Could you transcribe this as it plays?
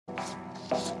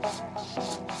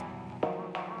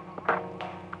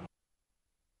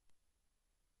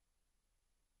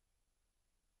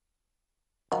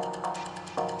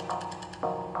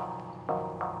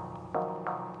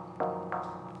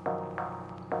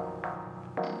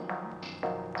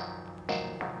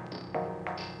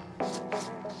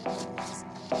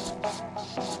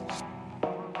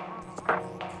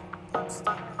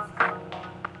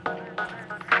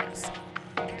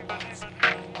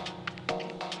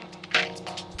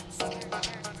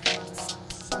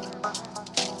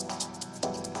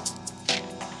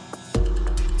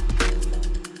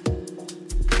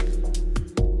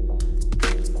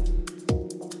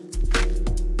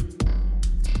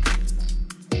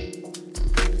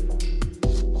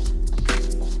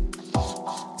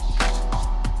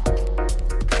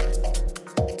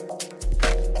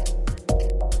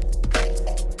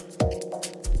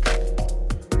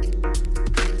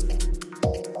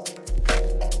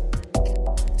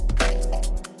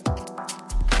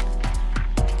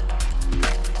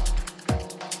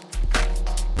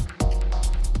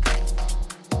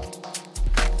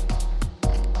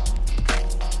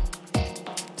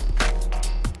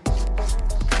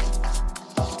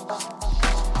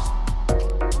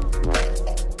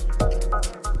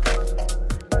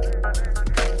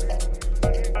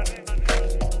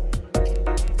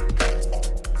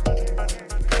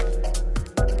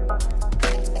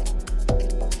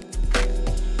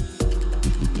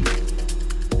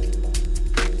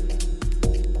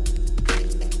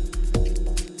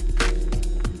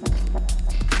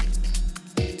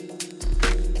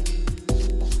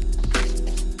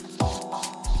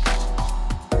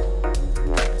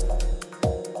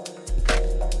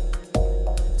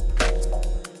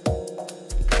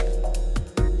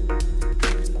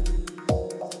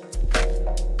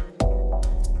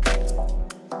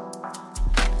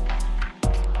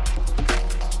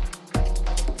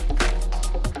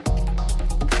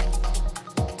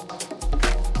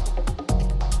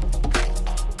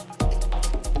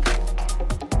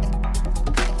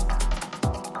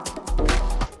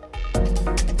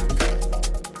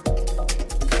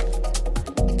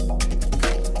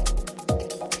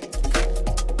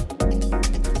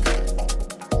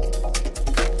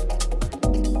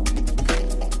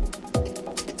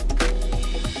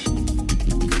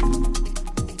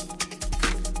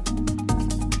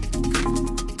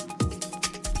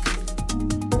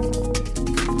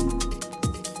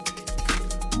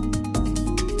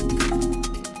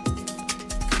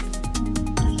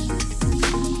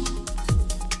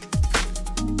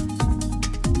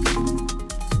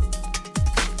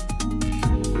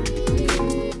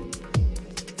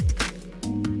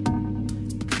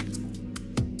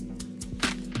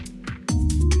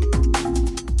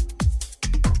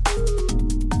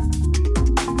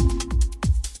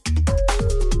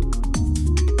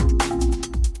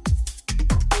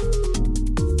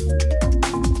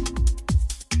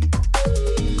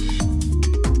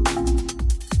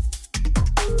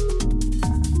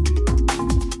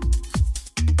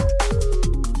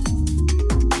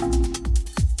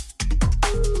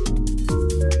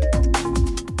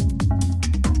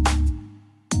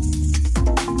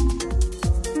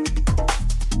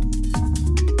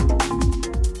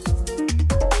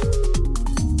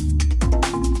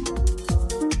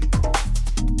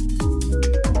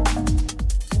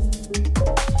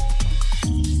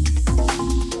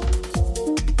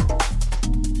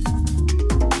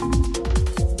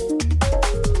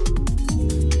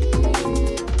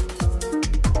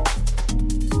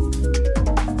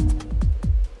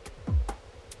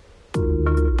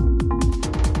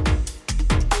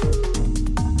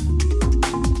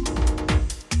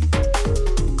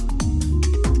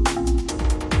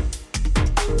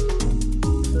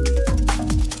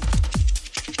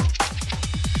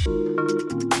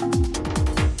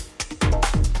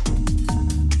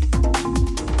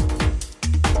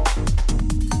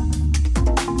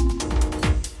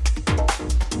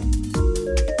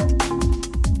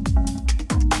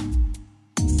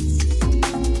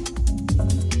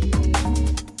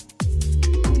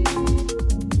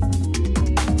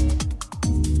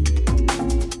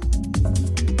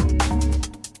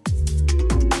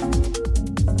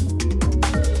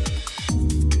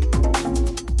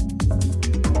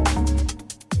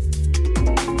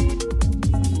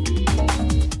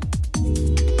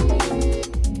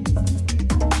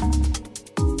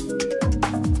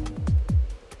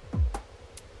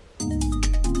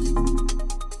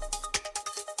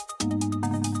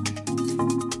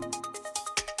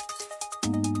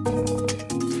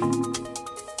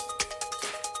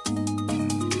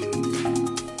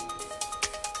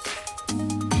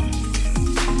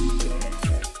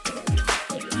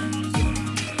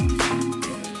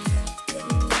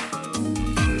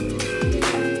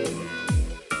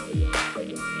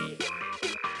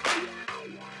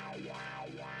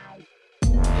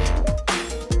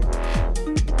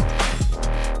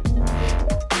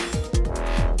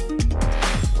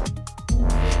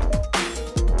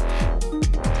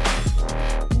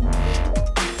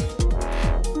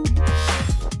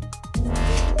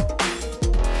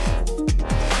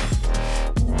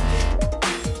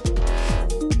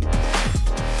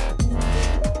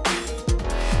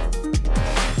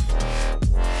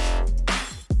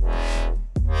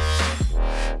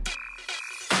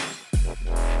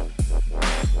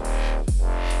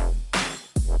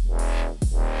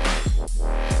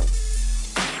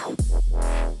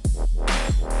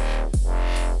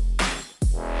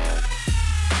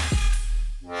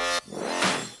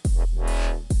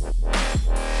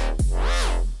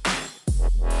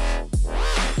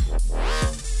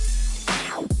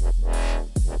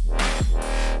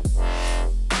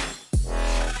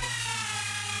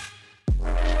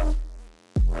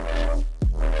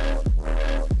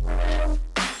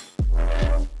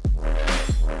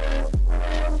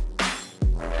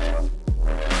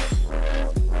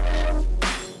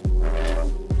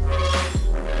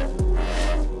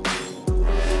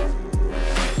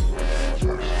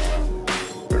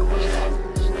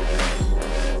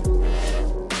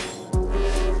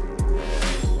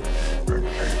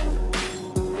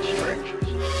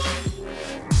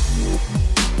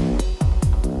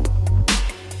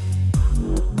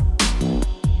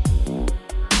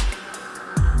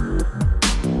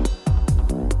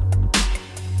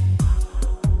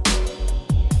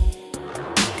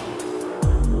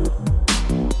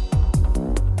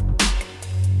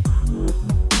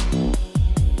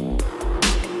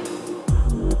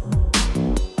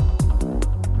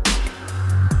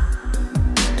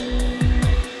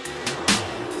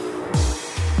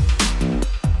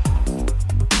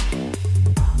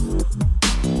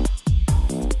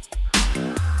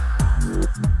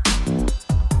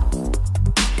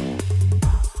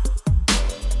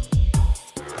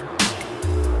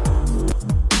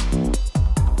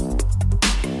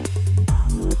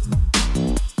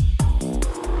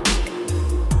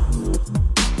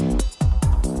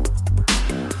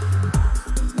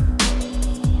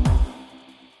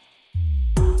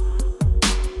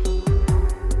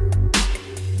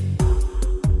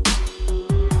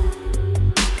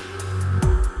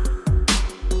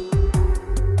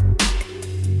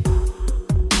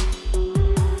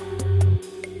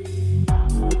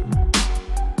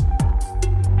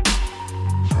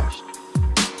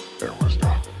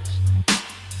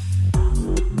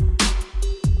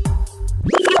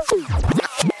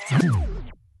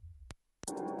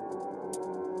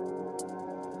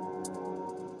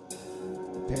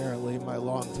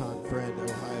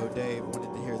Dave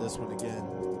wanted to hear this one again.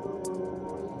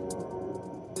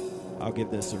 I'll give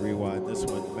this a rewind. This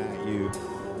one, Matt U.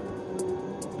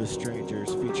 The Strangers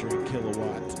featuring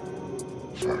Kilowatt.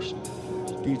 First,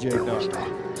 DJ NuK,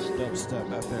 Dubstep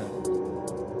FM.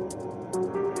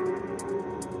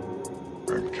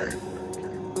 then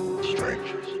came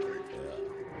strangers.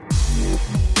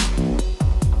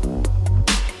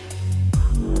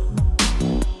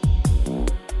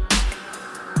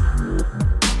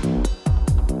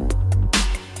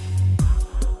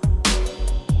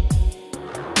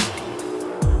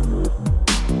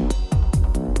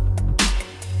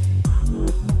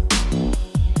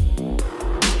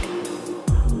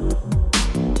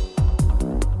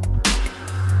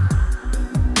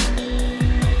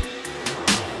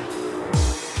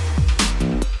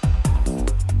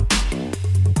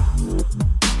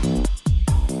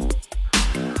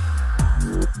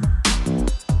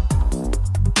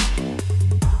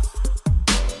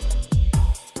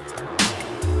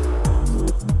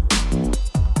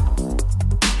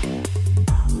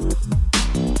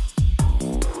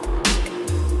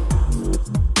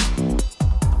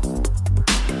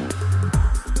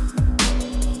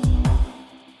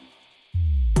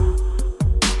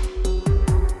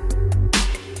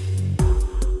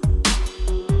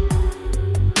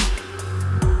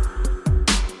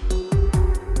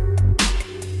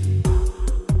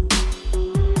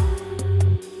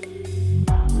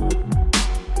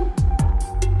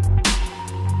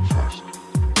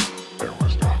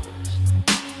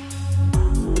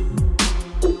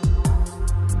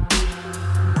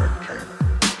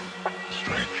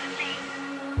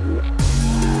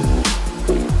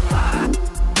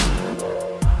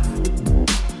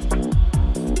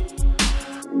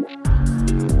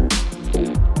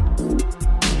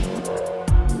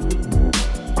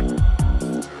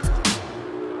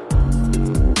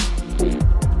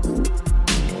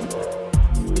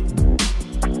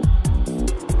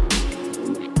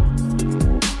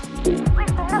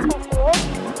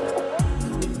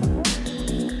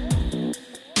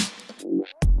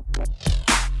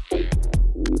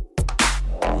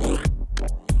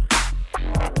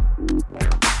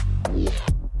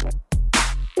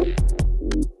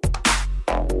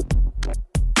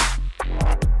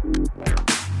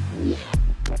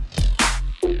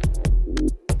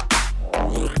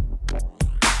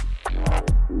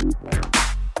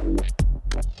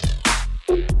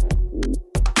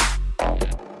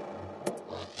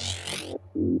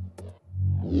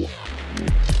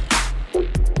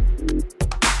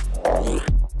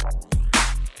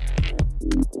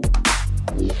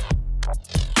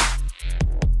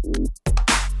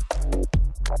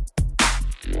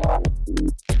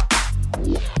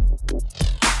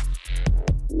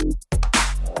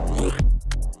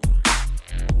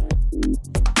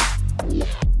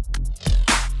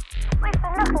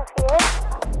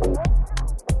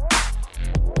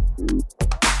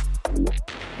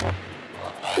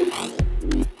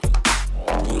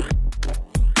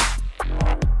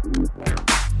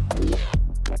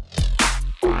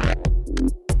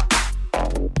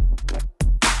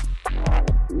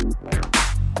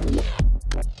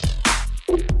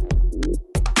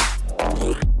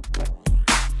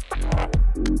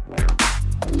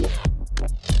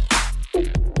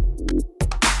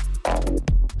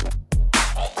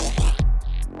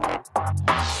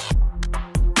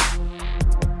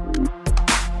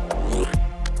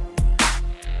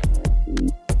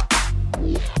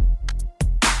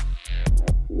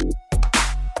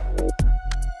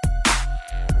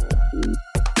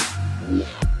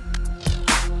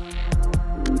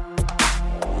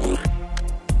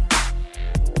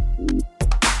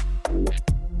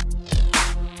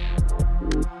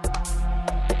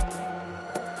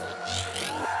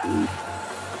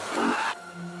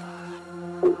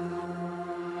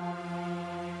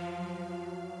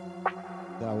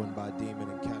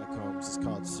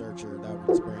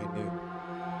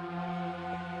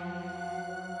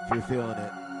 If you're feeling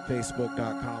it,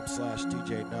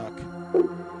 facebook.com/DJ NuK.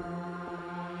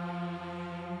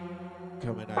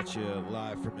 Coming at you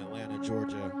live from Atlanta,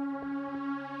 Georgia.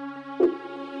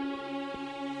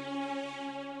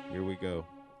 Here we go.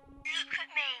 Look at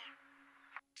me.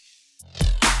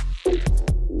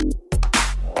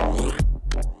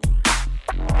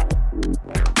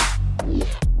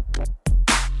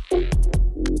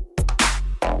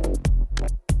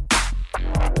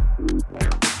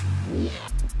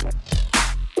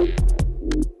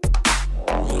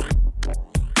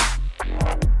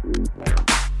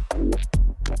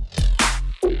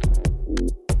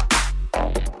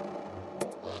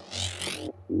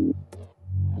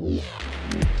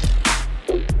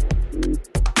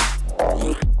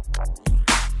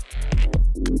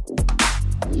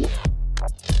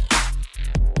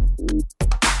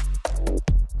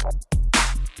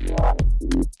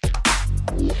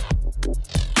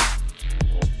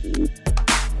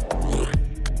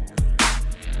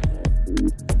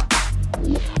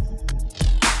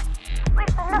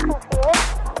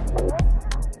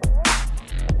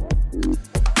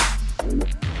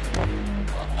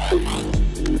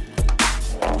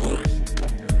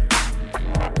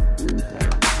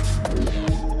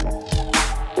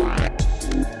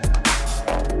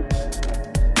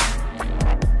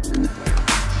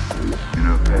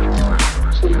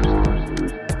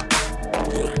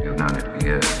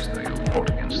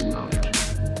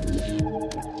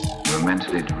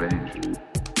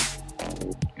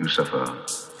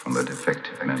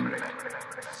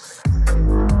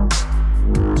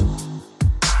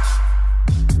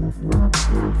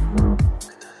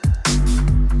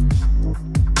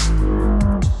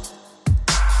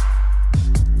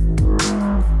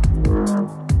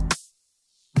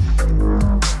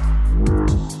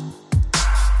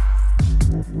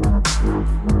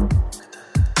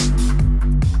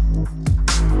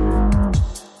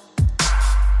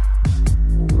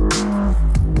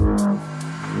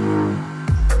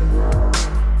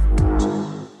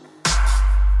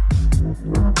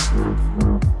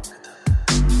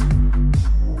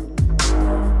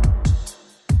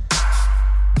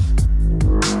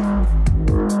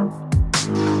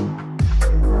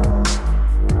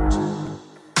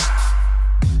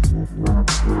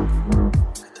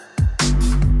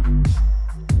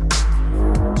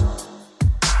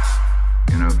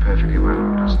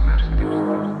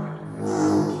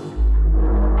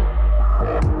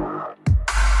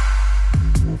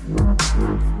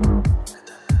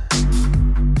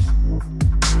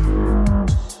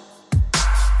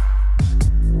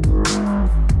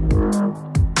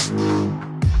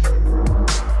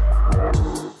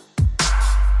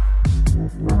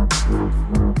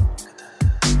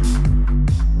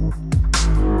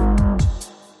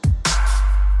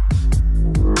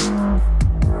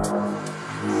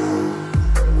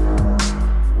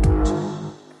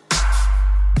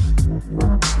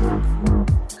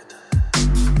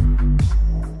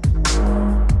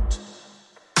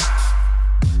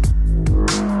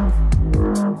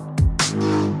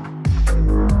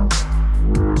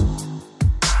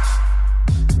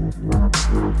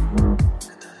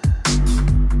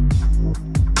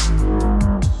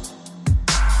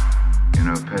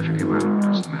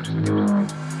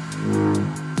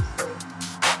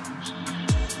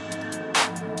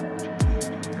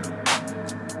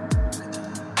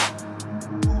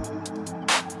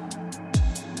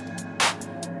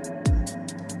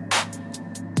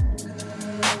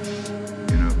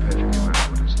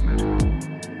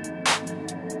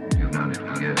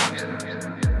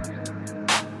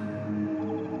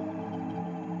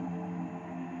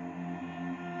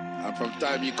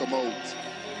 You come out,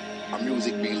 and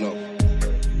music be love.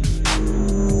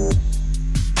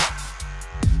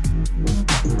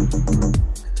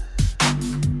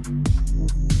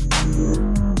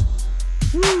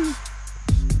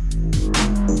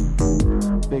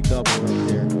 Big double right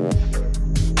there.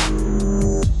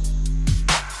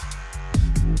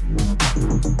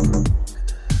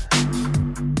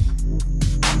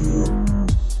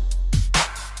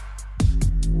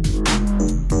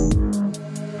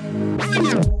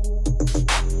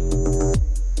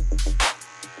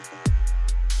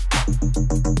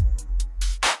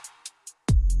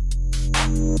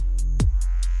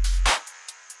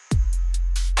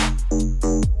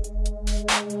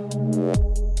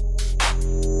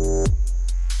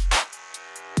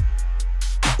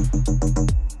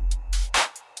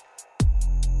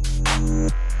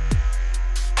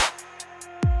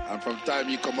 And from time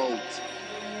you come out,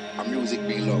 and music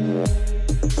be love.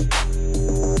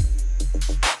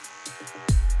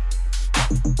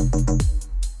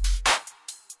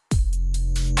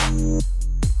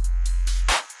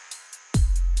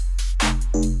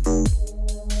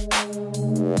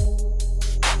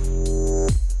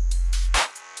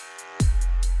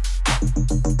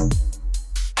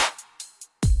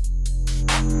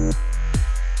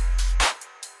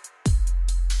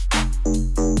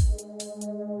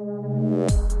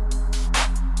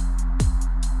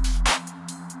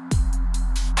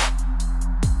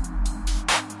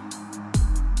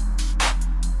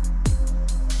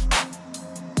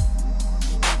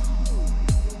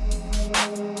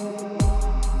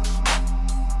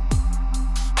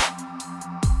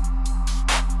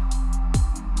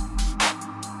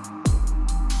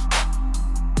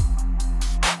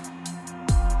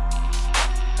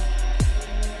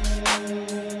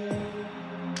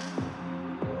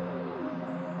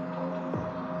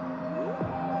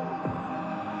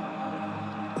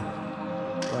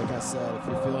 said, if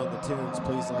you're feeling the tunes,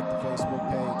 please like the Facebook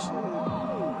page,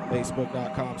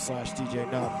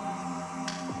 facebook.com/DJNuK.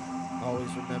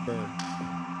 Always remember,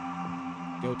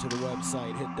 go to the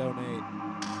website, hit donate,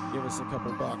 give us a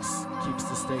couple bucks, keeps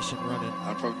the station running.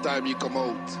 And from time you come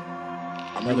out,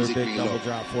 Another big double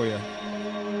drop for you.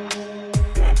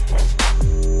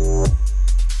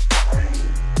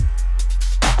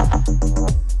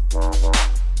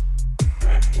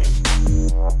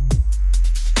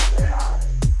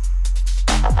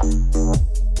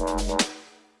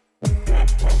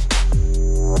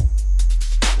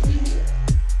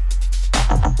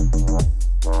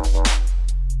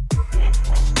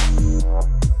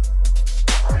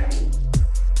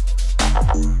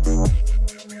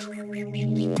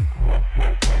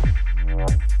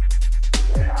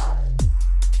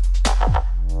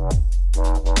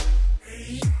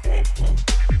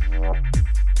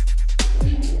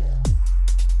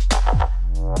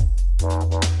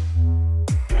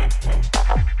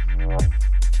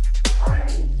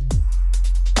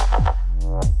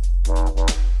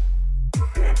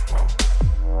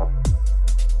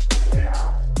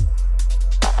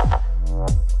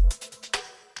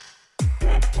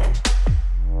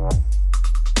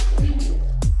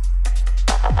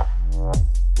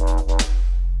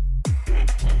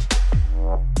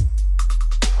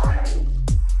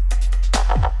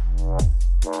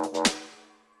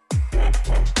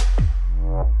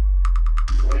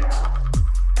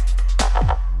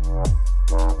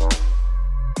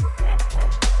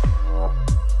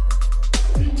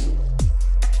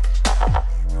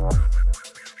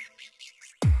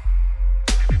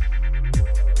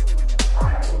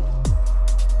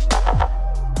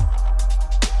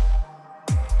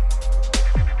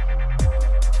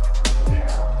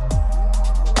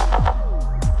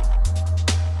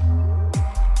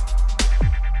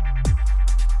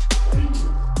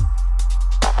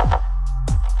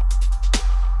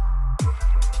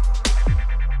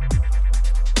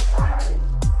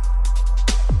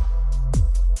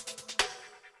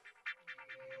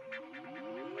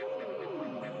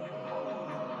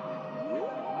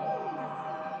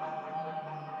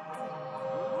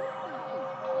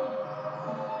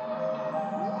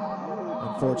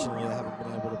 Unfortunately, I haven't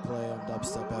been able to play on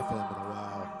Dubstep FM in a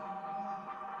while,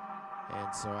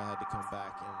 and so I had to come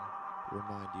back and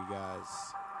remind you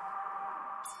guys.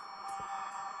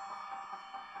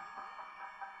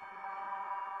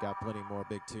 Got plenty more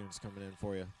big tunes coming in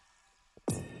for you.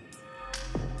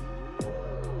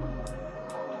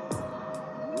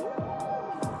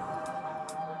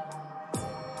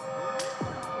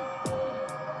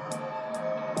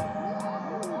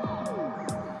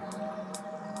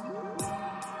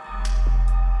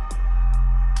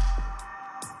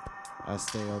 I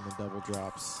stay on the double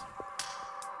drops.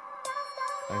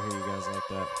 I hear you guys like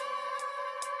that.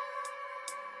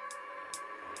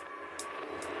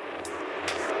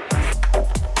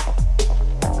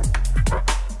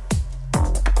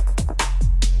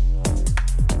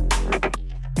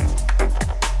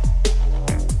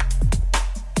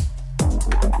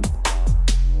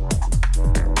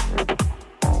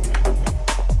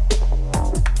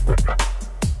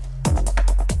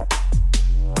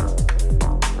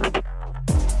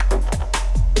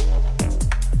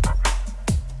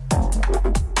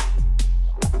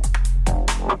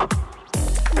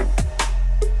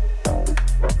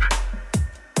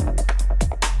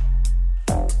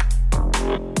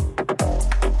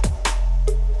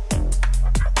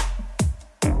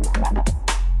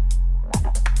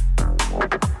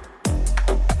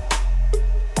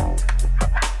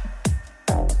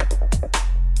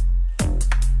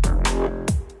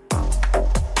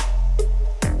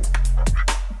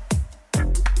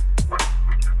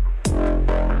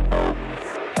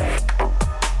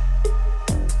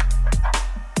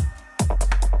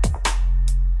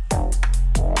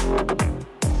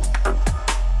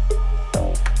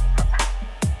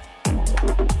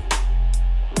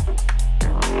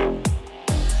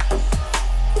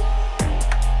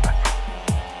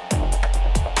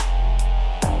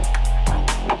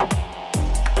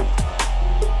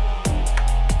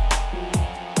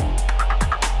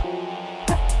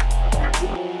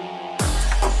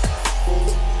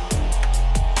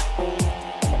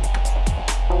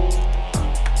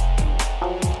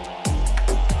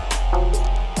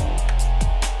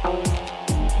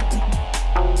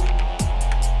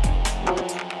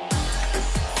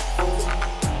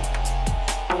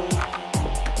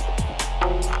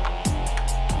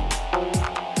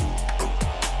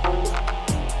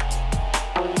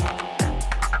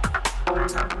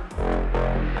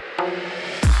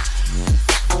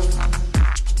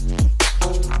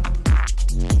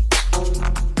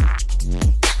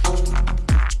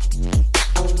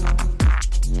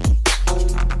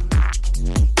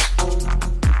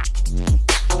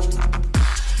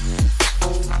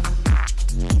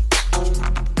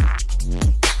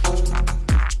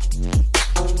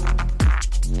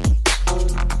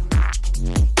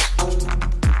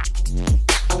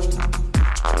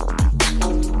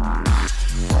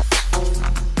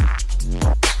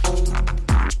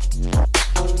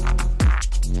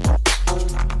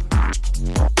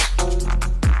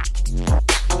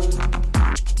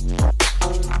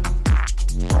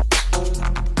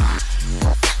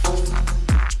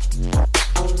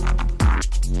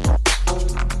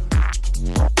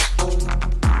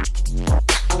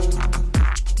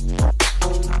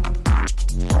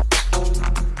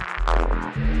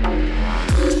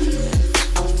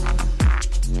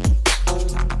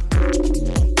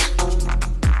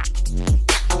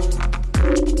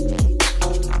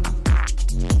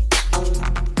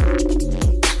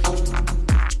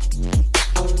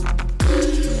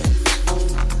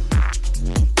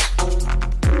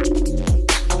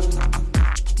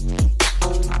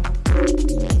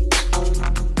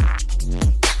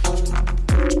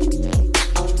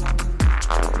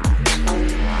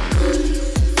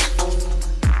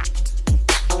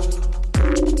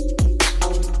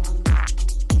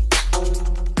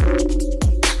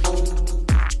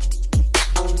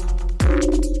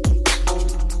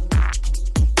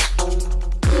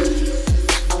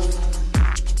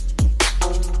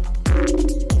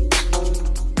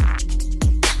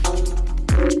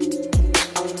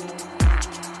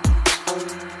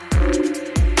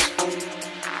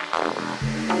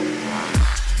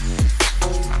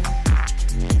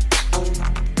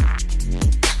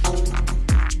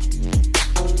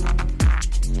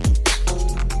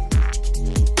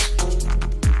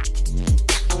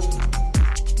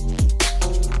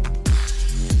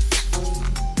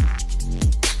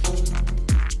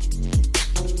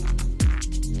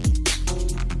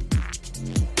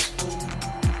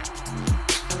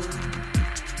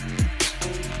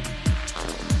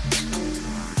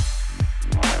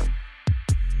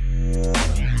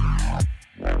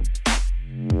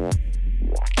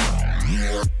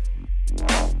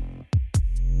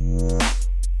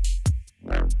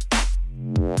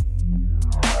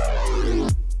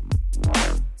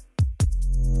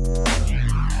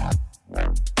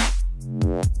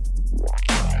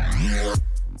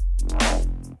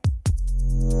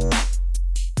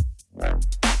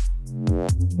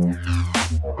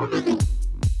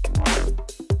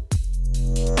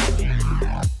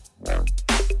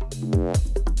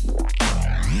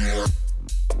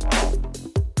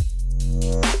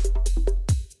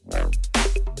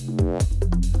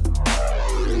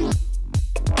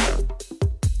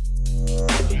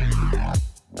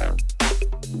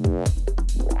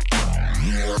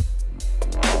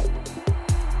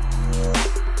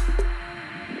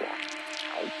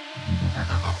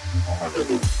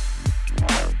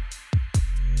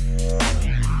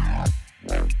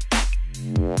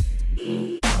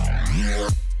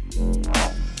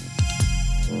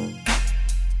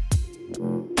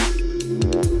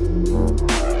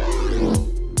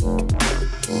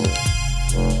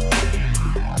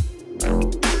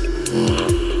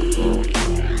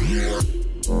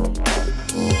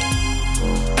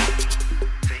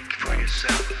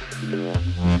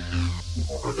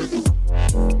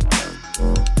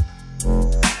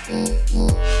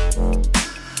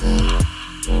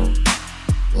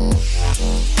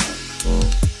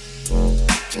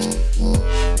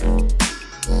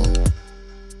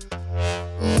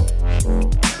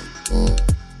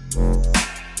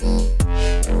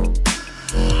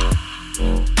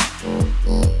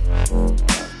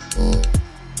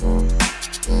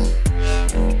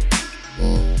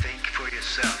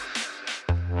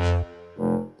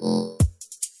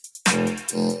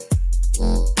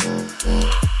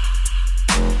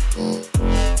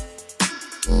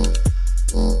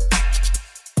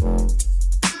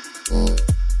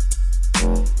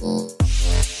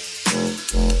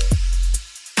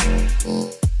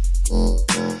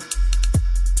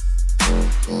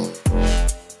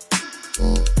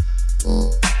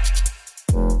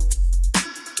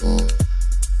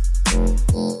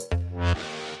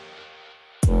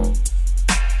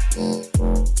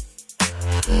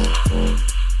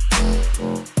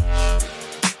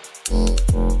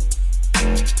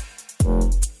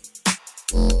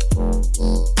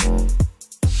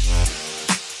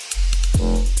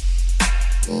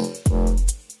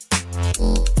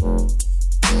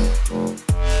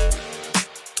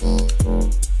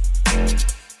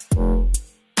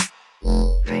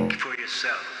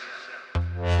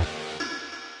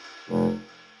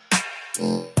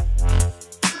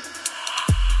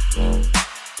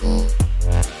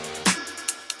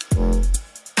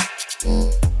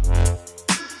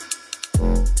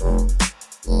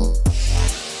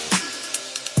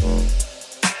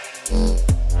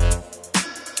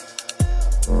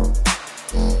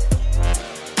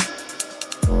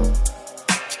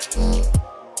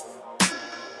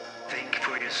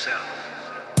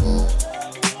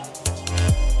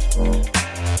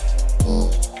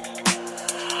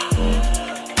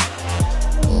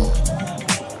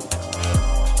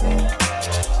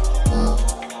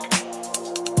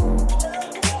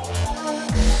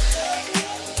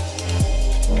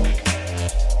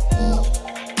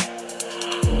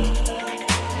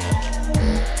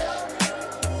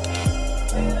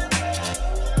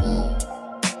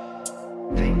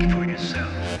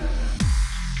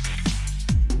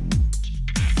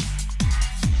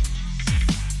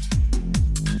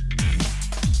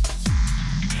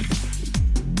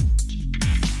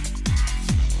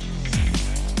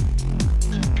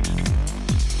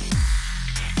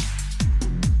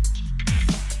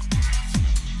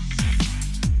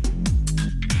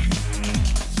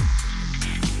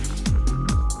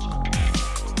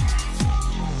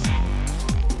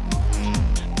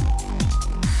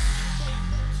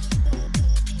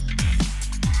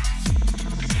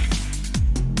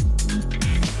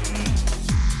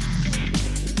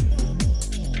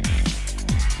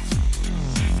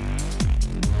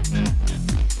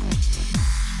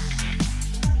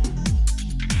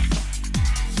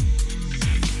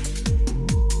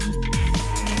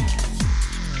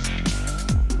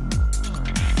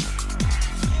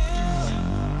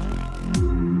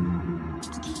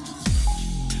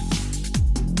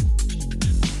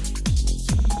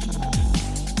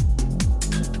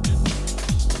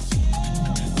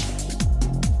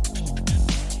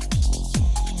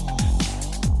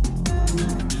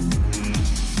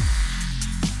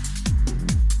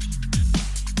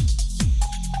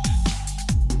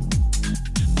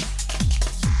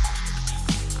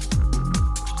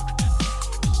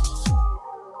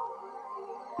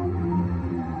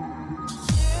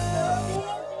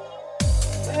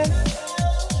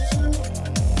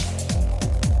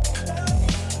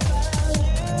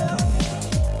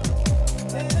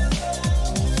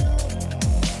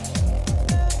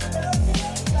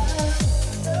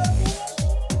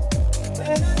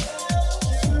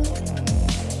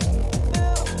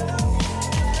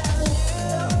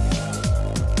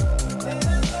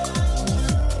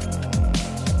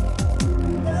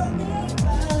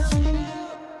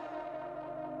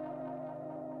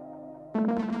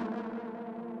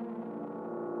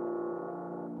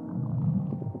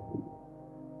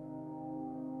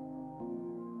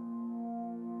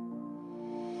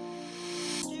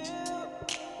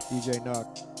 DJ NuK,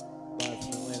 live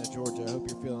from Atlanta, Georgia. I hope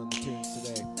you're feeling the tunes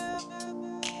today.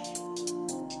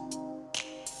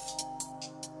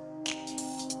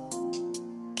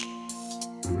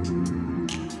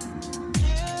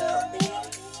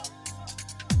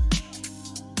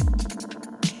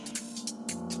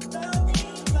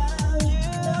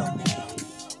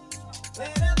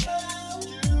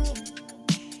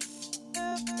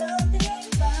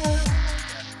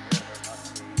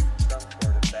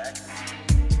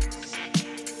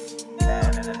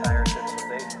 And an entire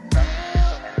civilization, some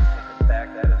energy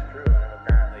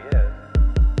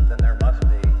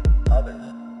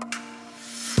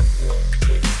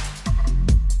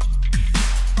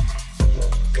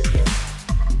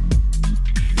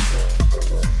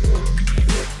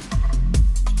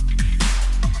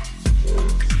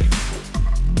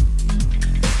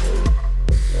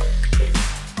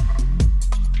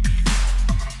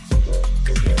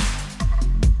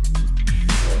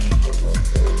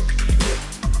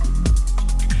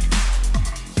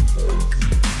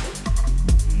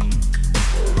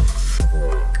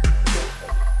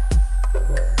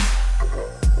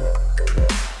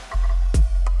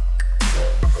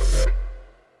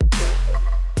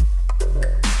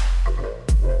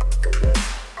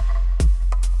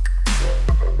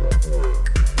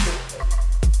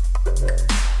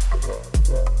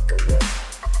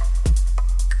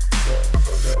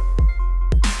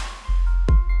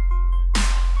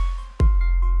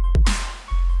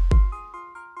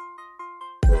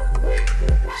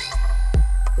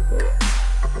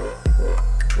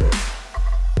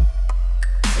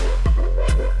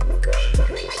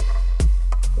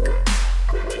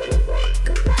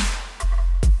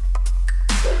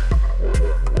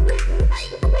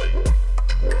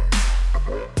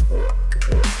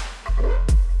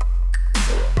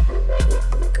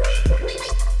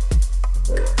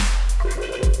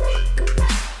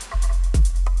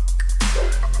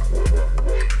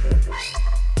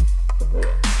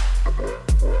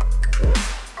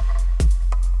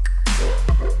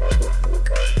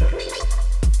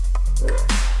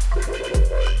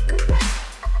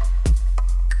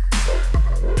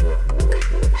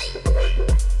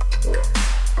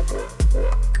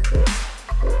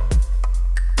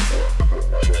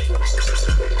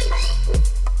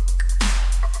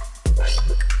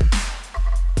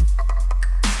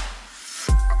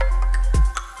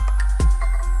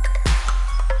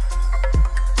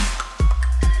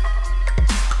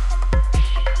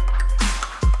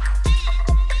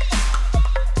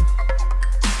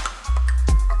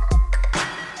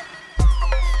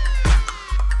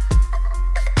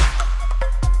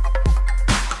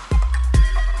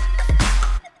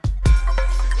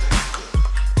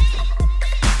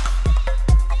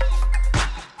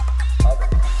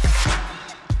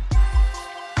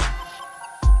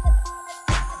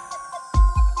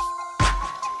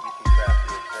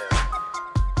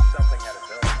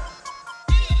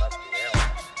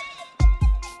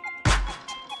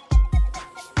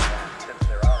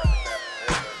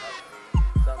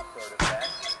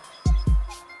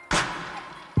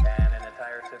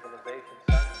civilization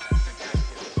sucks,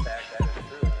 if in fact that is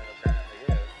true, and it apparently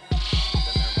is,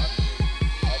 then there must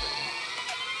be others.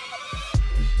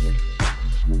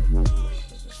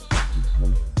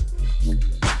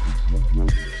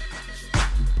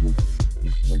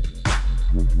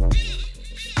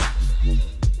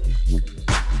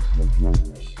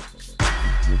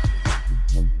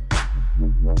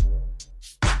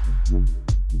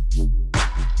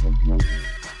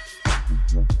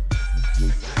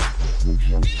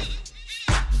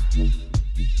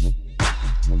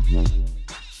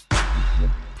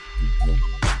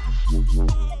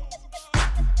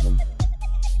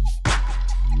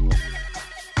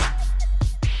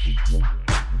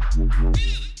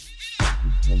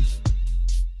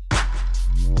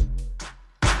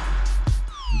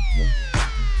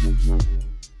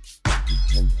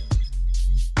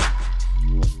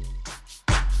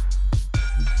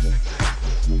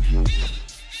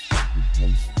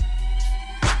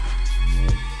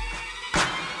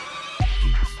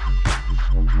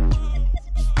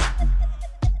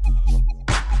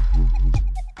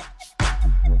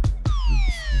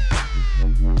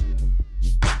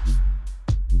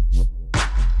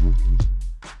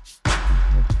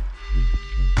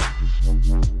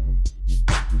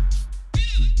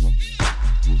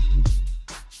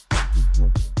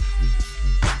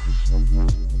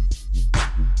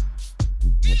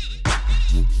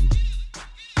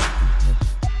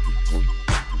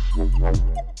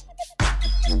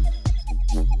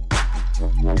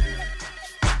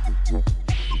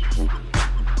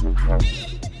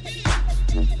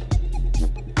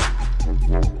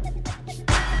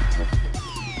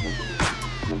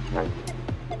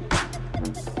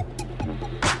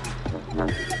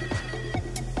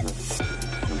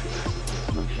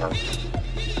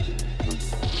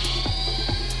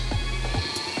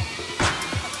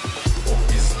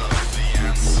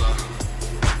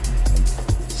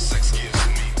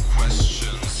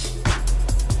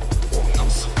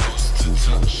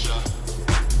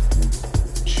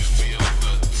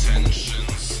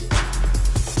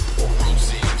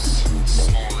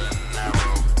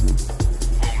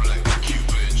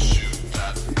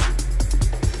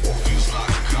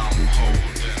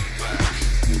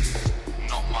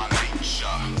 Not my name.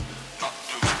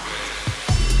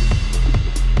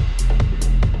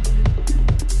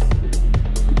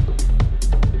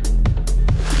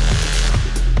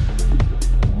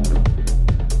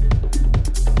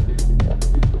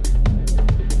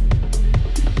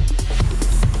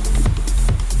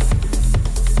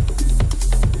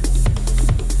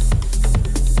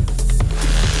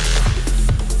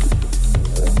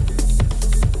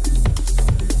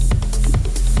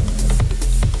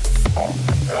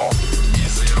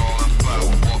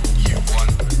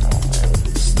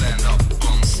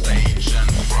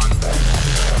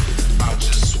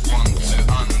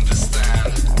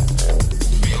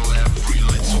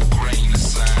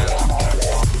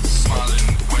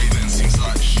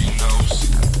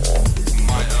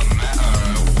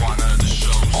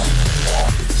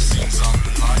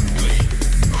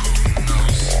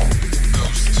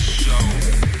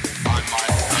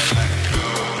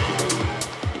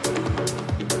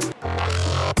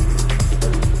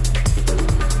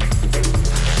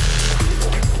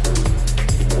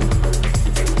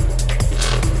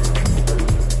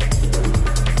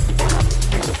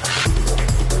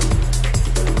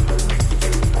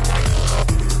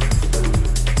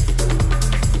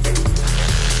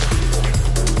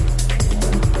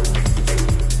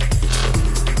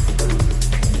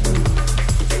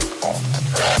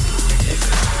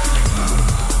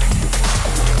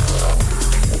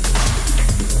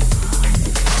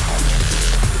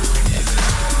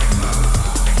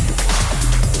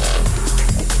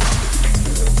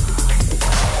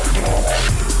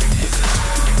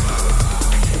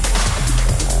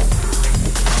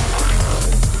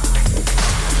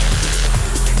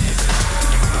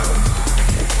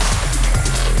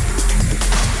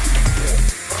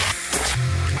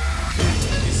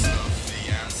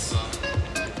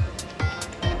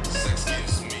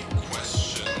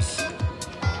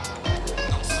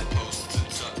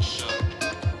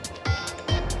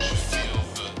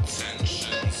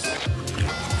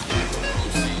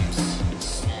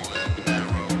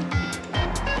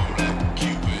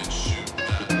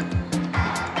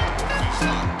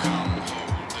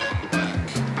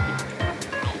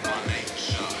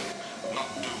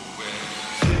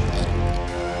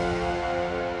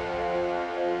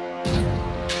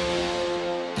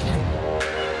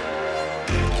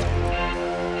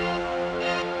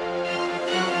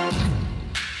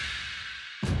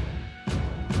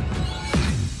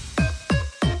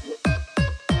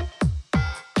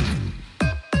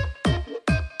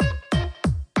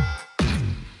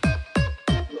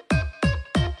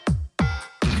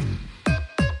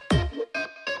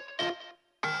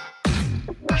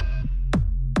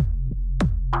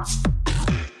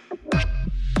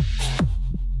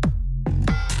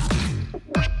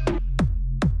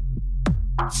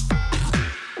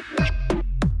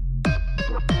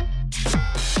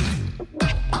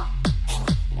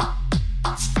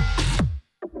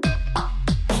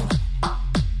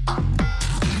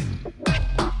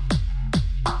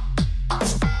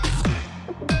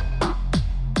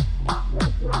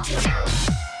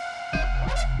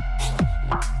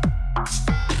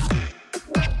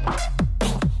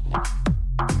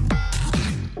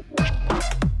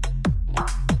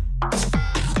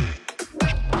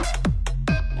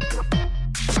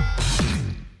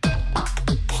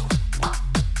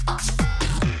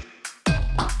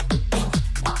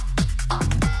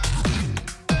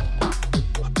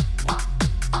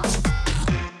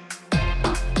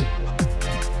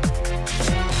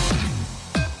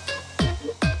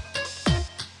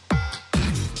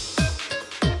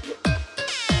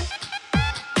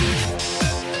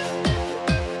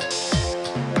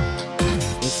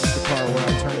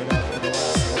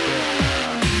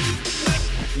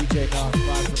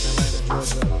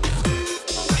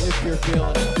 feeling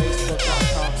it.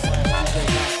 Facebook.com/DJ.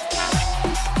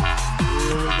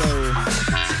 Here we go.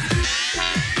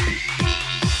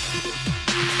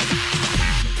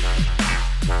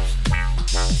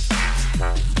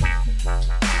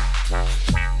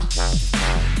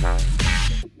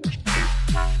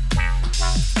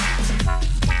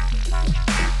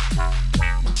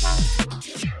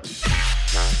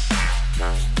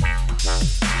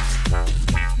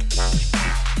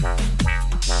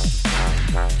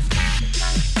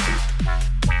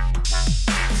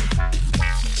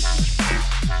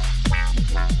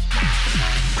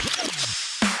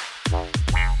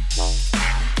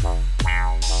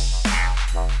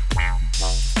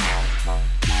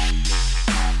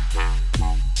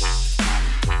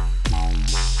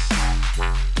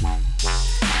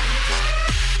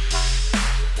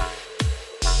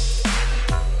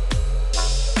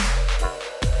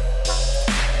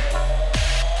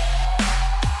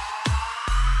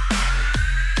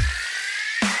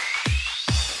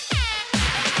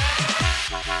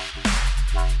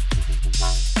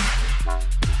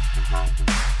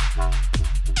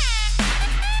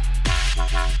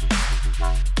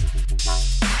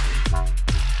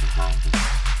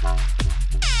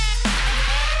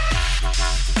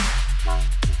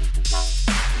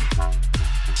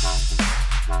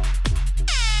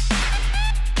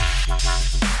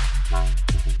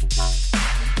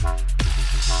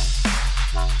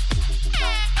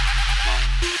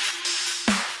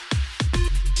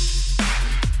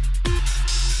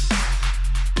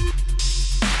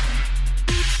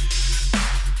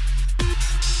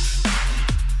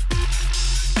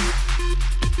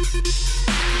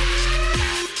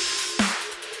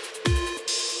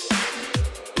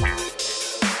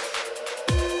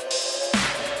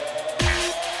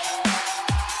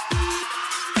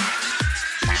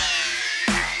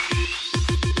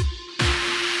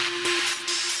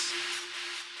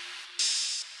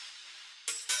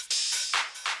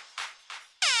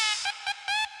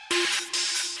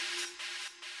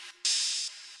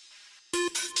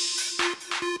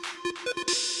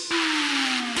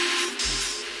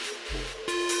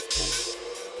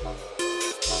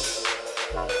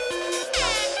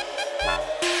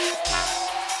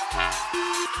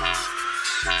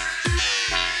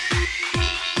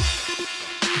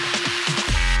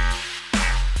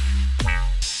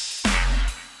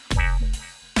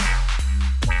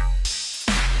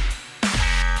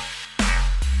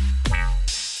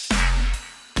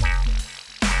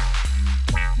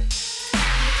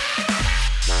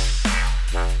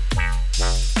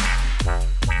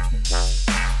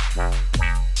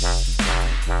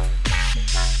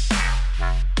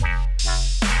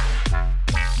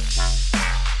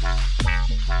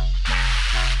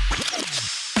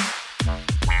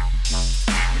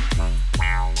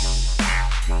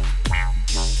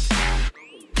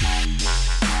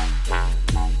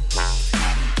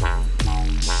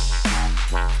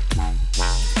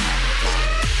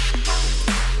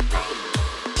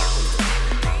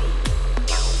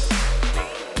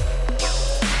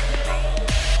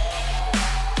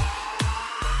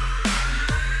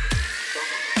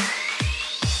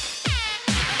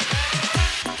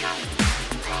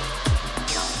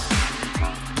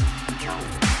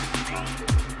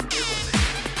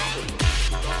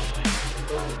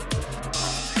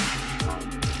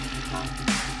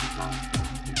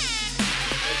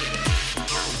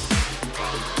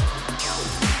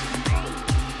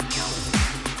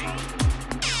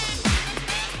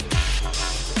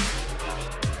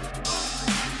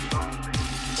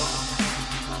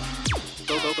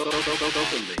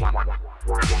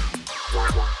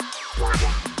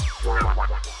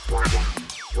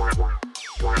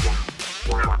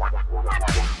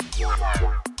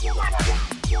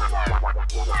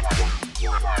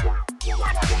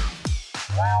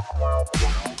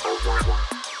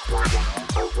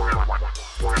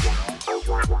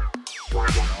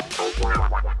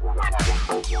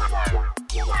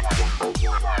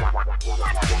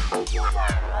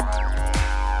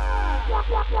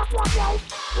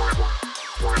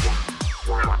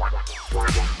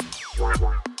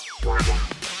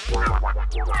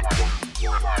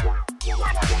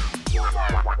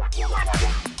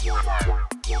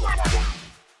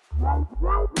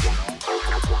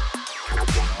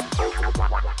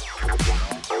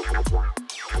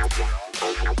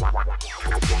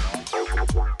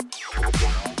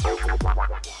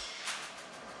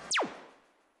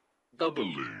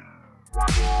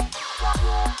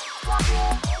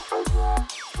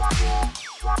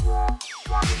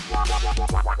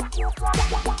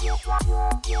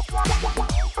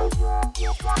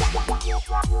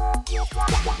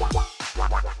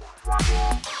 Alright,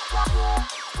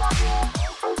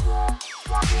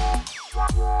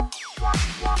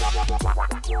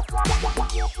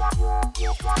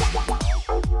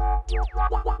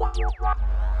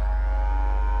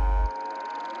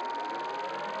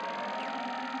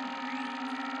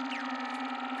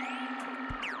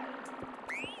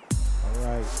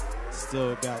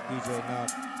 still got DJ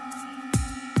NuK.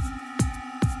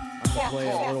 I'm gonna play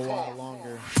it a little while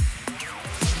longer.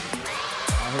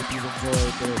 I hope you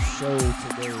enjoyed the show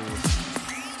today.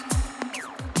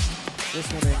 This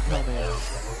one incoming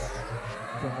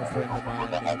from a friend of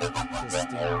mine named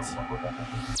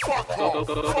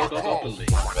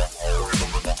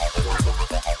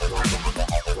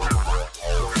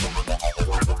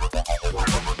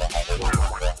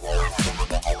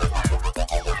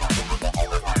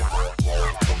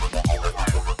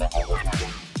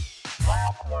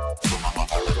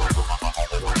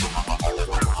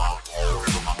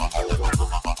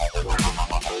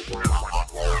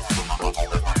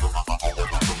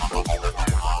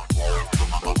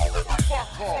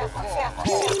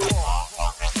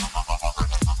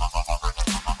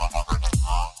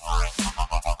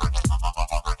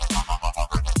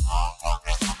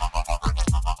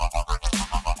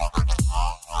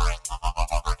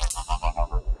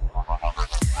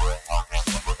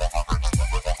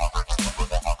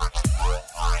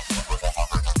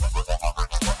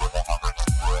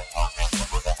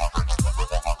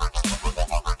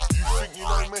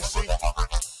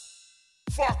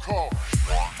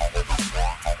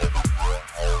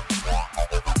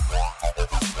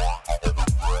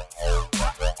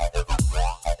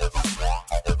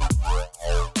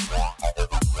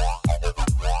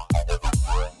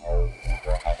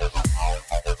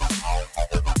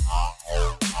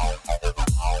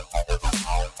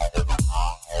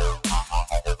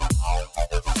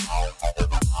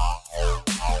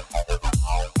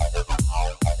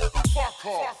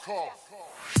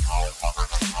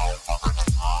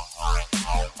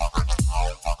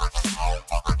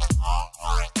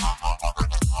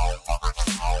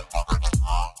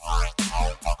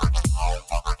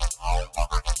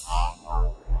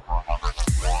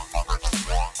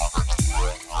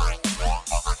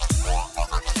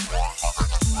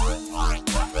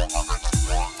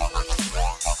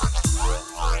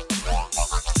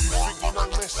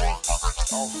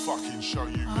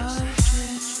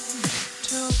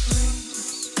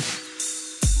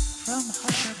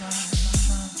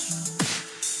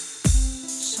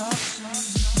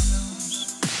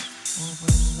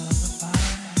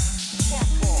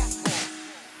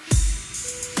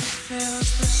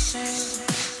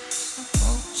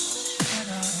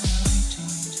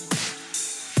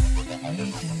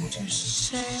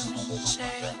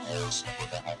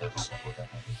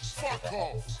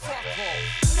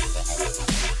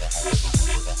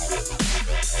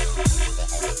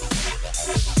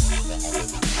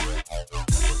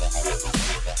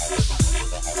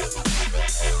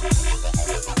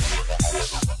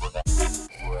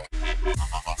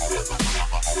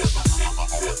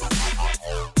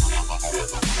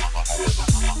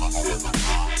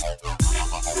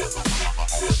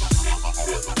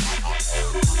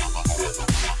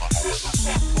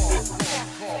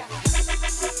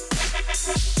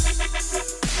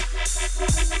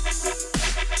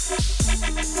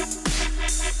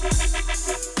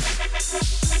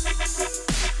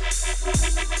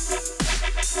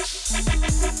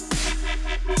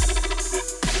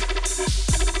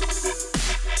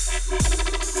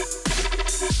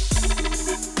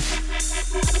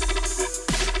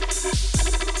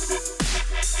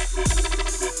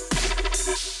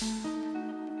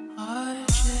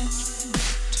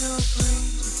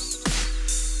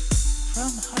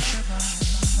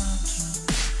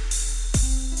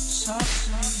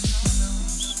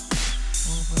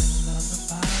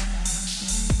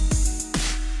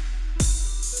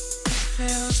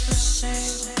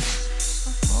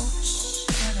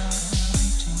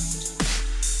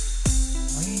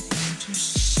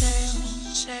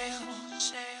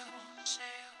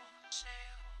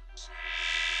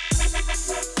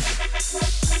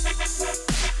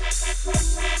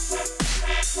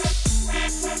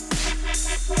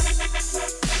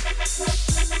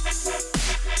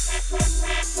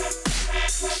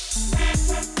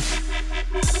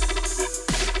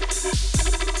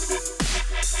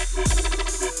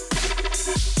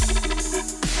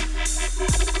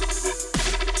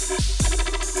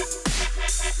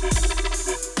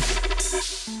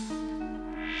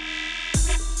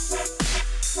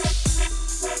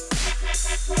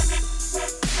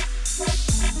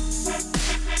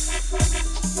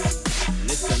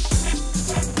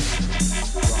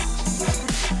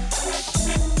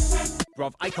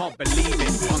Bruv, I can't believe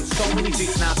it. On so many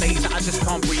beats nowadays that I just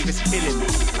can't breathe, it's killing me.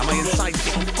 And my insides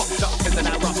getting fucked up because of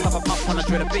that rough stuff I puff when I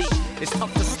drill a beat. It's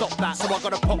tough to stop that, so I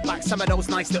gotta pop back some of those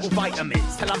nice little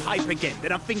vitamins till I'm hype again.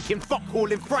 Then I'm thinking, fuck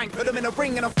calling Frank, put him in a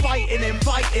ring and I'm fighting him,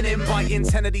 biting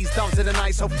 10 of these doves in the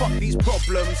night, so fuck these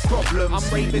problems.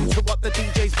 I'm raving to what the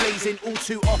DJ's blazing all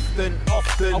too often.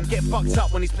 I'll get fucked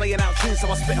up when he's playing out tunes, so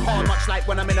I spit hard, much like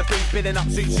when I'm in a booth bidding up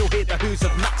suits. You'll hear the who's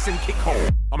of Max and Kick Hole.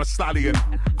 I'm a stallion.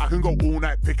 I can go all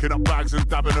night picking up bags and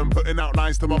dabbing them, putting out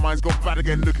lines till my mind's gone bad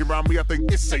again. Looking around me, I think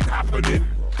this ain't happening.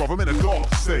 Bruv, I'm in a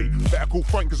dark state. Better call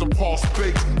Frank cause I'm past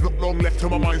baked. Not long left till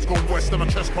my mind's gone west and my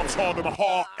chest pumps hard and my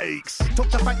heart aches. Talk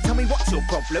to Frank, tell me what's your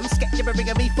problem. Sketch you're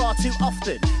ringing me far too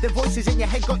often. The voices in your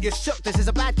head got you shook. This is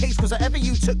a bad case cause whatever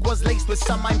you took was laced with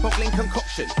some mind-boggling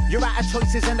concoction. You're out of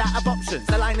choices and out of options.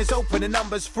 The line is open and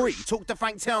numbers free. Talk to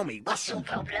Frank, tell me what's your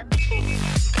problem.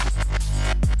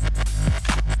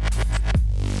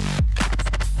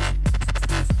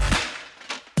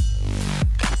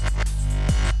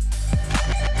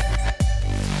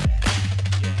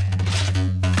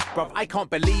 Bruv, I can't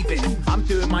believe it. I'm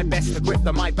doing my best to grip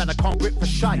the mic, but I can't grip for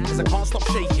shite, cause I can't stop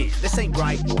shaking. This ain't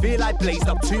right. Feel I blazed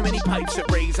up too many pipes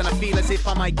at raise, and I feel as if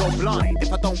I might go blind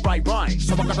if I don't write right.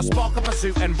 So I gotta spark up a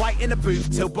suit and write in a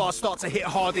booth till bars start to hit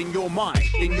hard in your mind.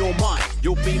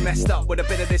 You'll be messed up with a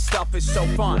bit of this stuff. It's so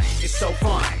fine,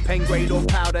 Pen grade or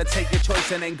powder, take your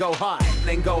choice and then go high.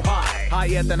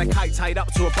 Higher than a kite tied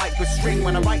up to a bike with string.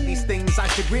 When I write these things, I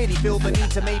should really feel the need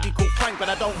to maybe call Frank, but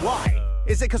I don't. Why?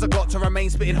 Is it cause I got to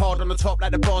remain spitting hard on the top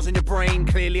like the bars in your brain?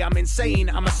 Clearly I'm insane,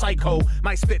 I'm a psycho.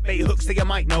 Might spit bait hooks that you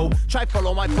might know. Try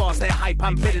follow my bars, they're hype,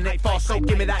 I'm bidding it fast. So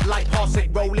give me that light, pass it,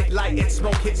 roll it, light it,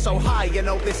 smoke it so high, you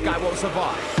know this guy won't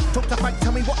survive. Talk to Frank,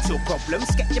 tell me what's your problem.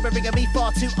 Sketch you're ringing me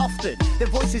far too often. The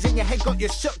voices in your head got you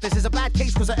shook. This is a bad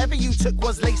case cause whatever you took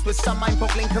was laced with some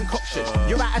mind-boggling concoction.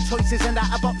 You're out of choices and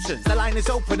out of options. The line is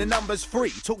open and numbers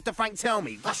free. Talk to Frank, tell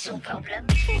me what's your problem.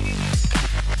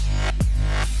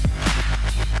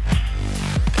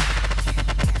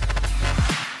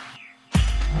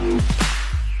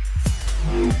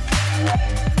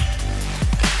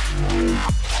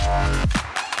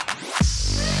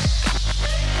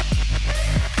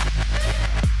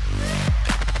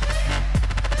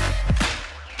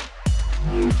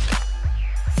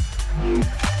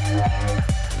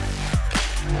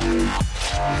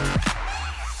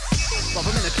 Bruv,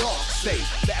 I'm in a dark state.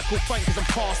 Better call Frank cause I'm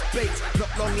past baked.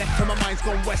 Not long left till my mind's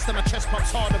gone west and my chest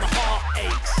pumps hard and my heart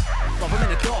aches. Bruv,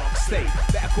 I'm in a dark state.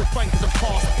 Better call Frank cause I'm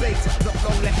past baked. Not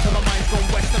long left till my mind's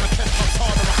gone west and my chest pumps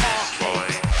hard and my heart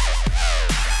aches.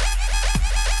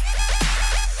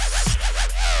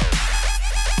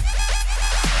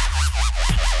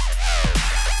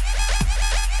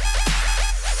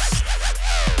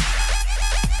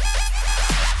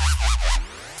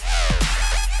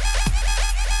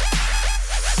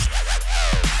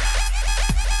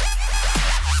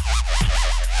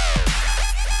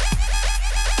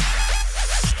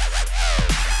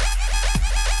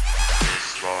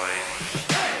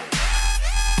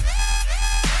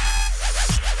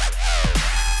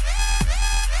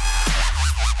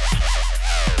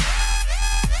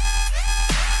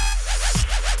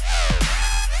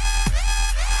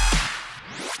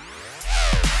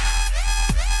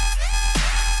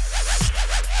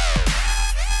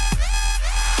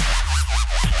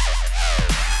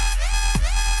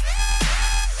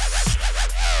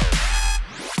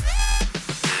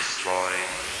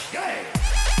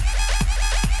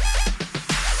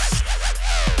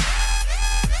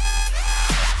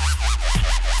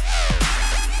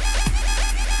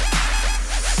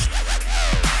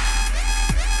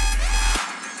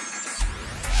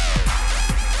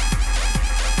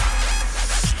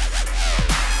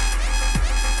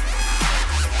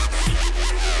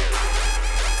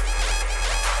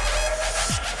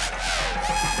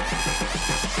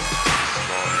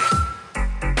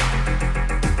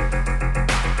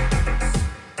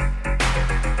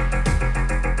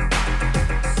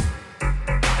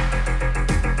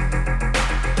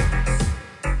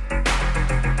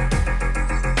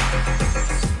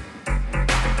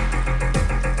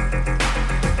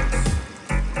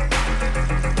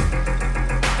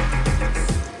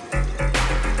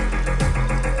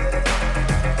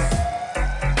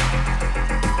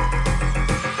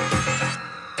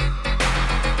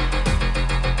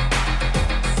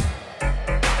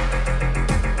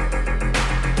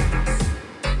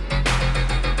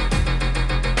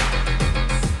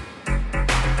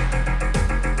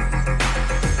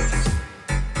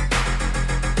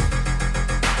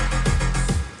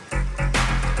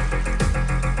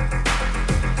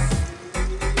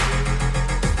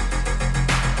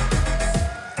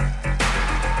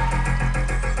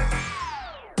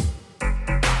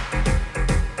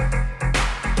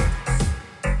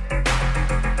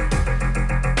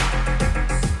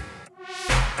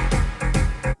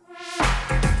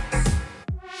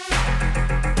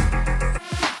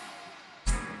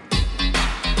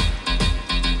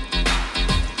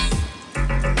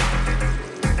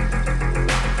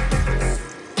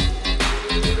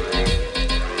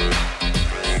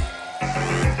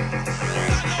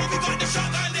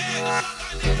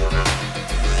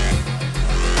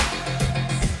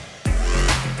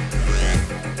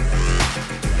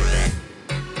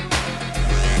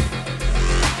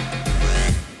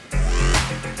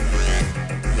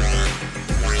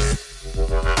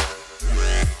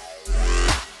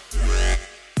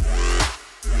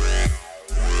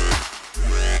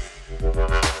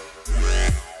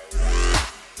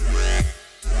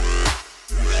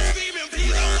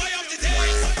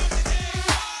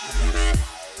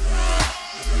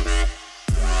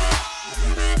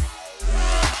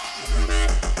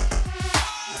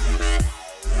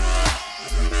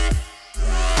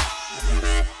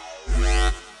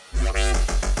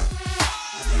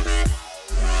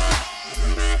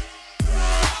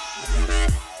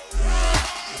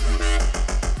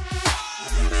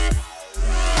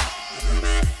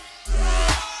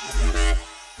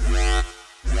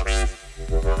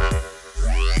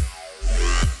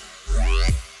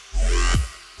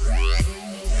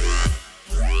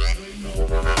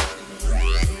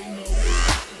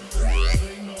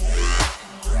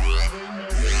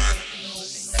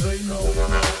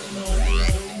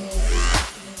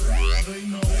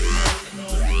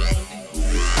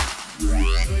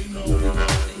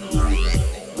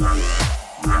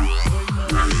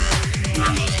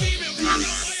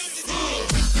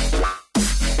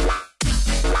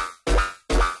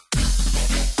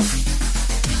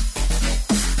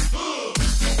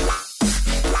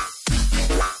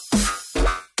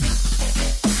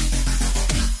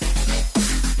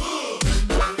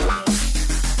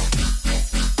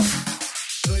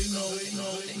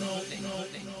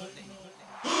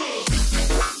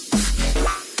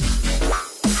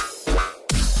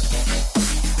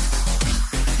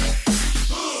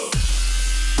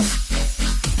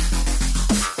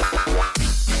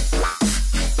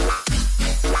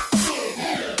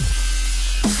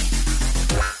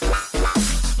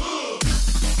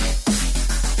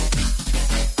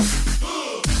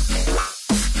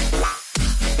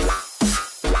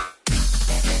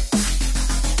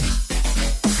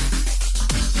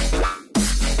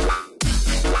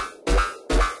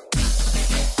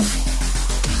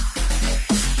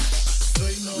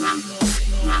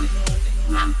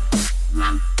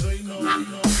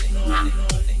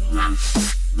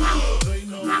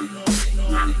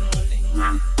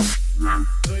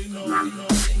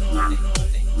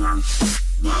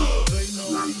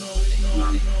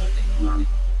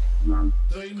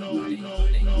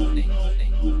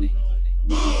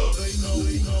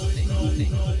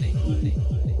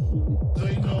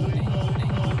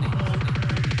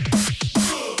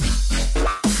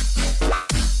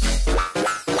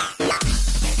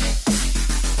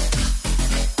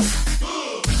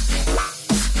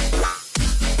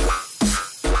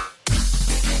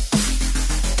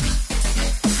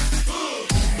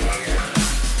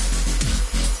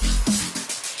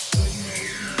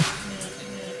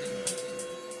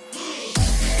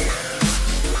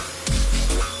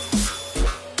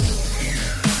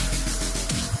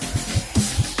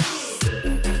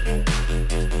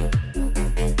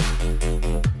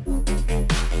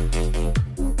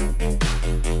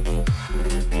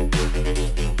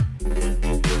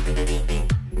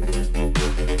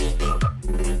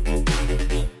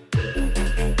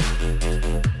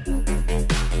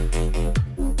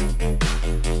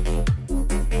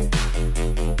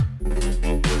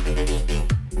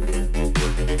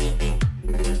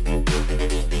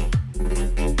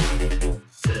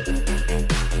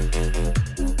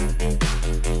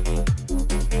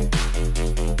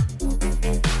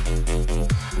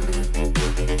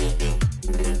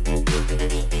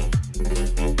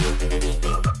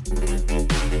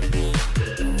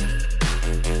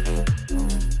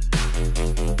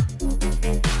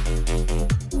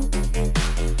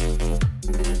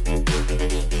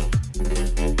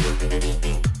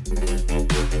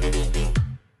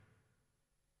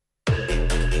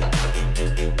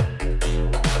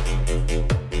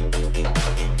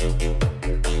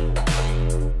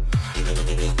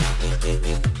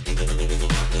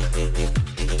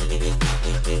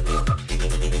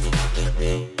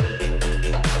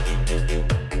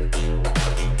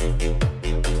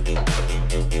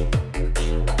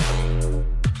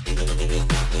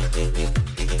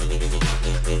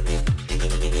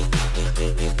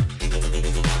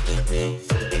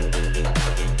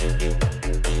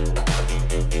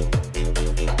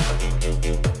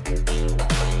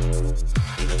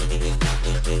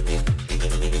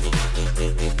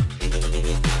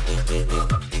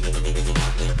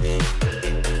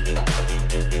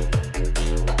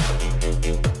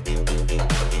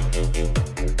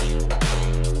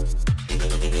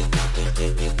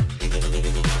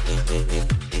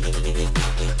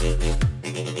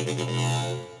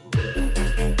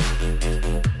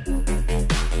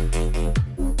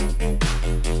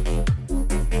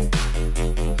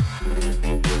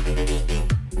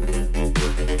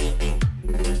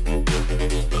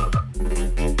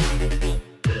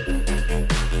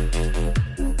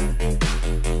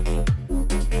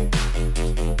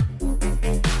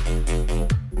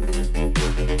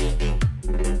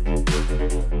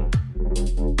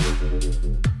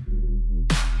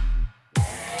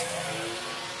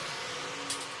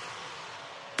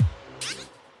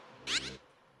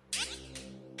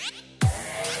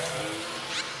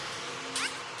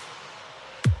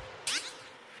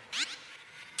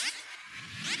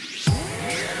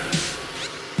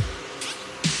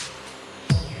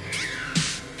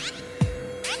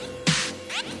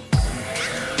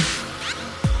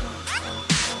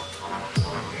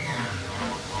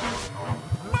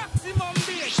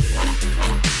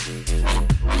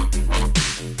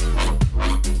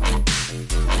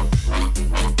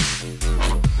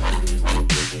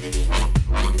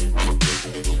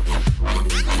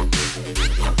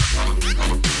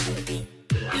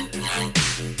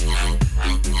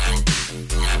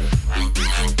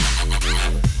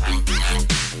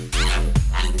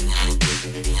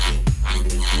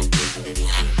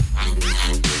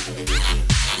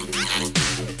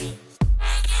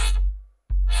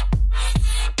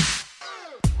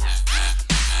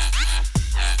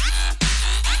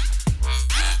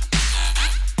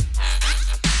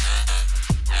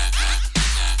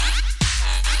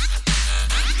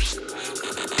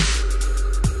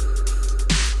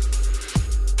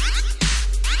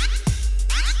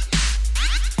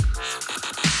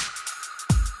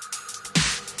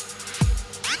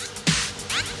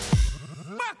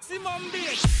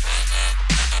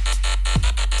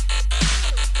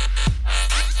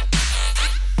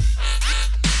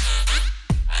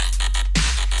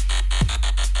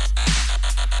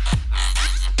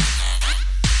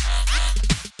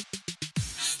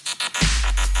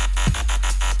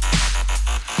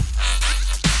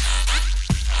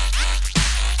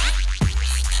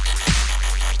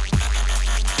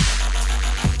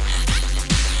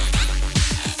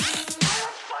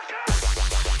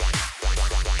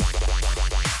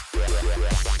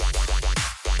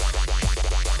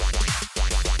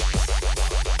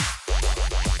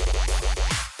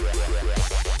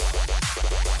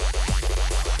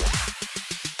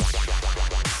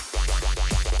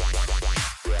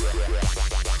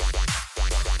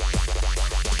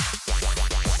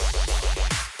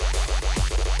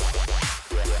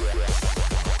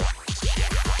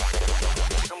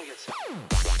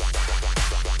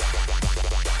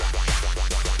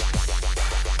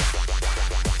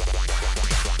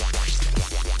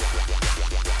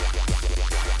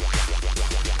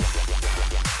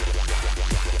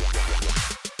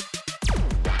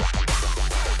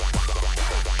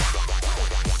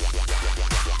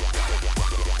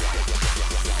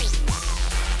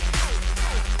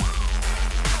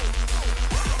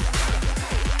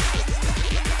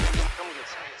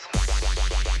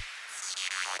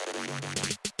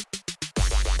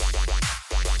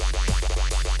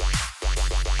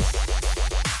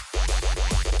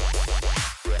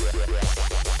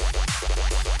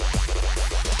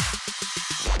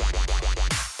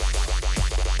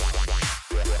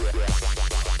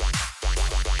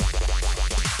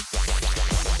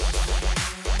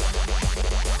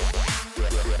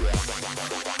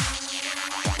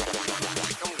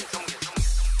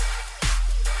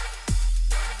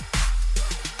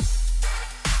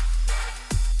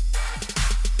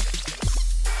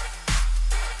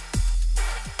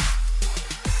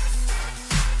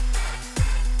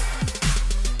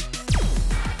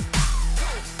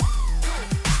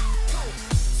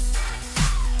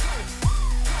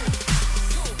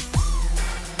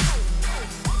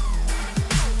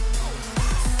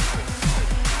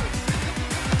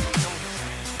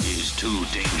 too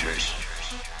dangerous.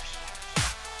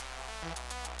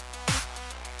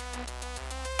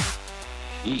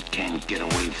 He can't get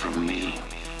away from me.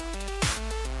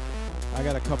 I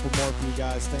got a couple more for you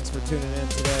guys. Thanks for tuning in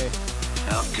today.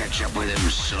 I'll catch up with him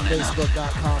soon enough.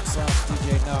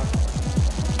 Facebook.com/DJ NuK.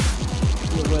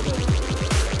 You're with it.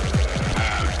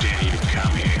 How dare you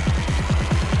come here?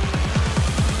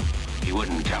 He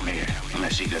wouldn't come here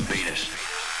unless he could beat us.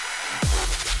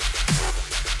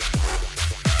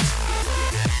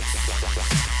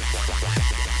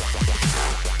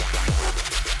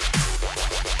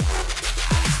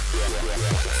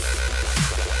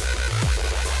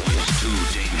 He's too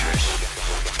dangerous.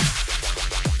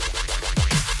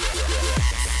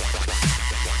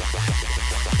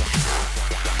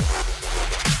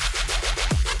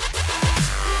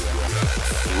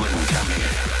 He wouldn't come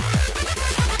here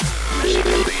unless he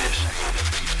could beat us.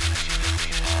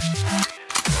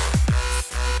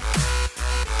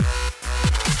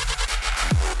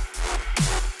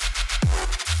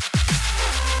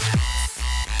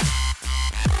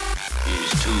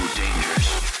 He's too dangerous.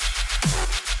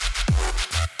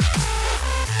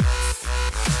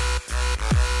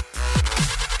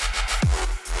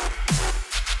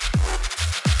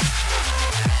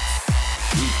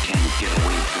 He can't get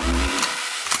away from me.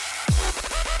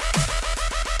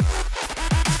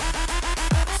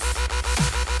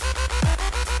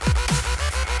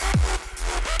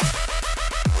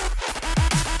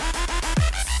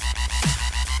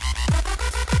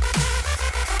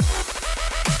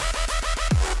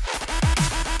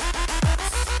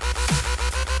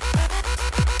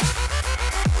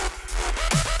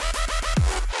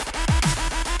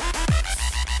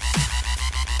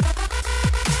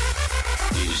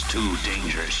 He's too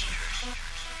dangerous.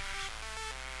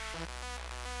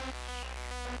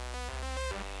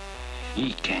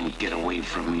 He can't get away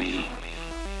from me.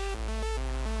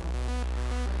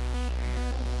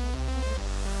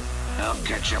 I'll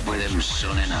catch up with him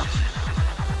soon enough.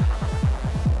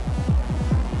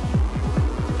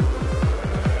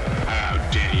 How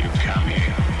dare you come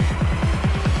here?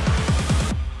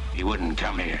 He wouldn't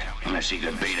come here unless he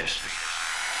could beat us.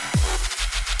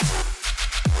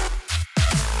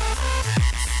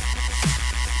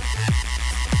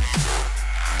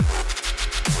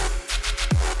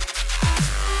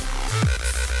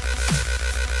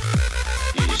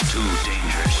 He's too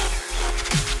dangerous.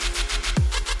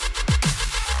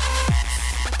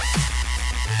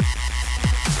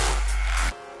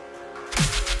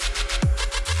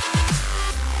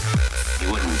 He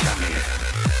wouldn't come here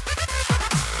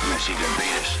unless he could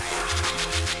beat us.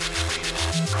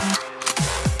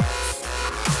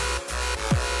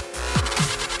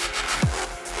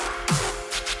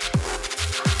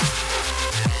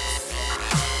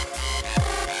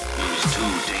 He's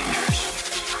too dangerous.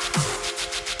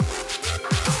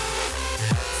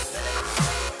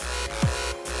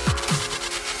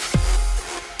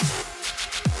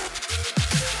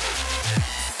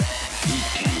 He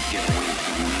can't get away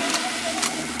from me.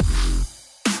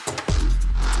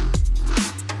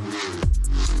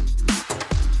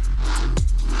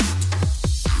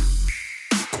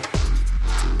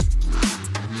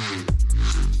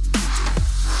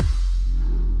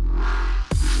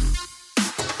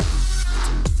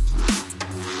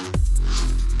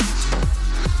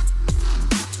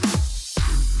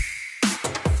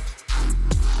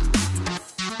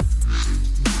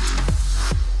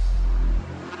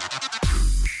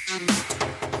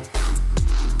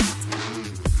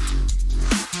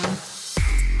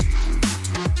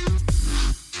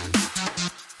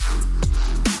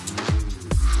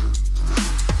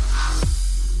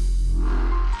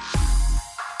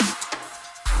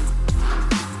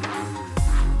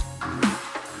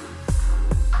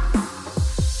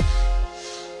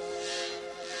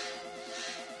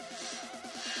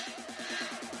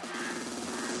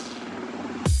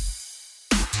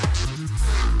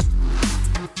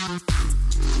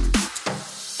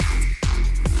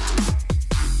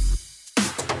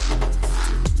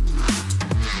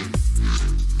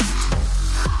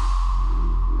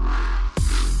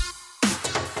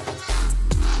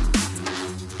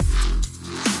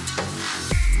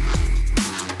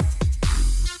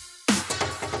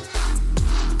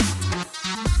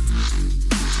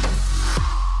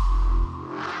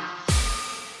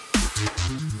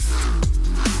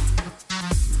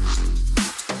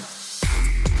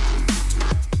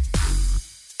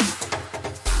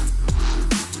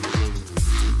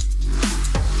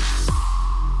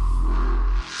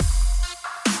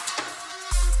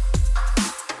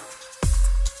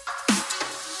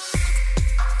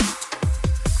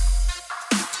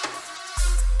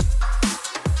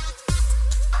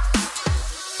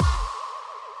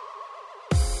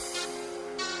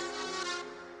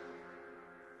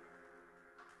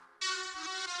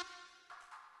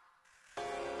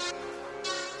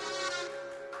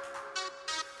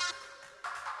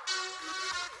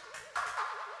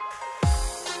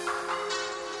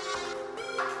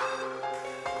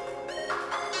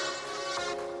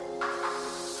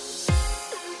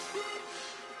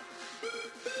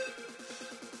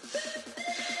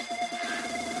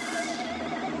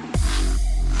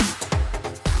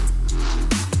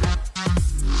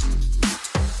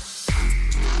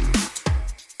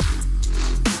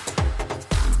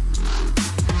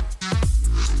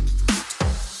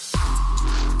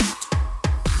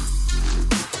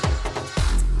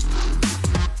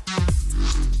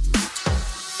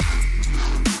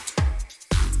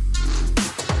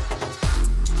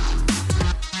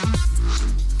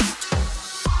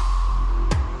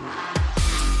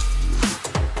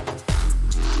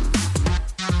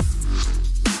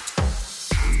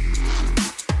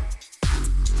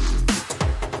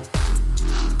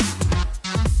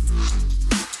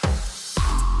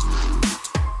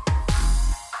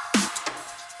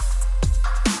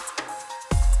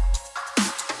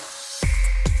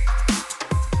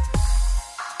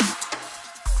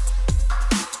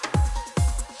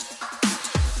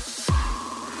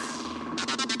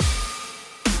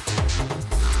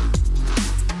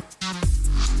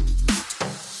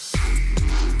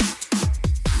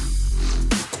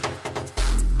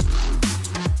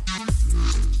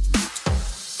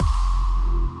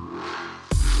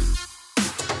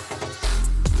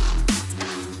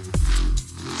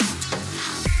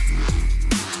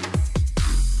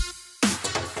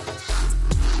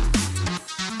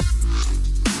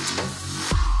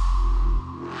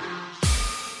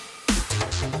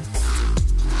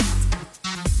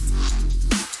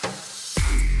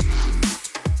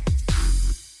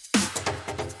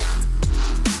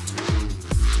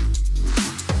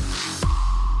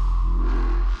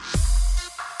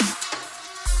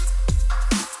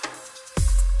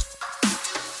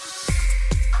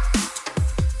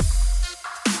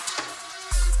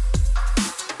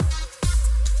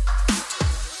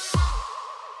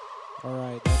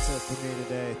 for me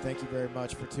today. Thank you very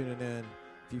much for tuning in.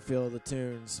 If you feel the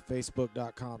tunes,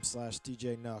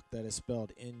 facebook.com/DJ NuK. That is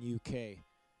spelled NuK.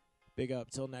 Big up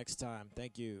till next time.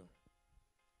 Thank you.